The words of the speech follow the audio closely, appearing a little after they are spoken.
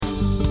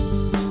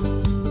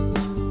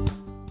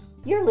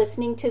You're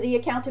listening to the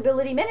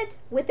Accountability Minute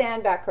with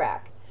Ann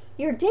Backrack.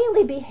 Your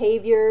daily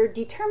behavior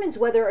determines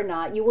whether or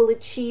not you will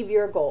achieve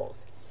your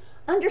goals.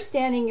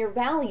 Understanding your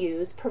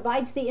values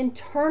provides the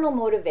internal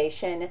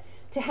motivation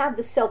to have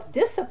the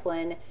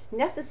self-discipline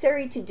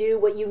necessary to do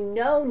what you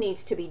know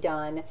needs to be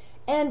done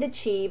and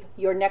achieve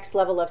your next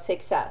level of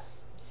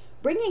success.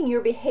 Bringing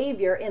your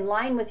behavior in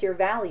line with your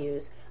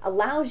values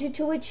allows you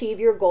to achieve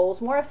your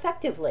goals more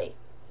effectively.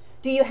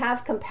 Do you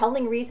have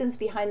compelling reasons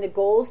behind the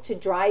goals to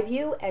drive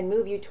you and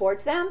move you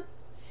towards them?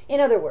 In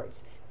other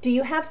words, do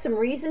you have some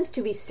reasons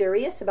to be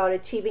serious about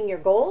achieving your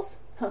goals?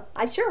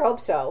 I sure hope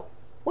so.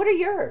 What are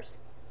yours?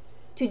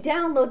 To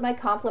download my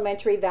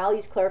complimentary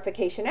values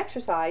clarification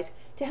exercise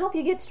to help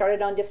you get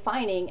started on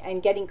defining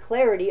and getting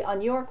clarity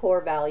on your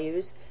core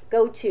values,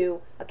 go to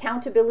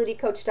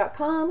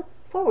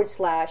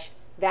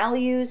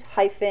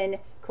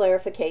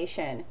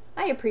accountabilitycoach.com/values-clarification.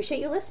 I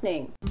appreciate you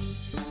listening.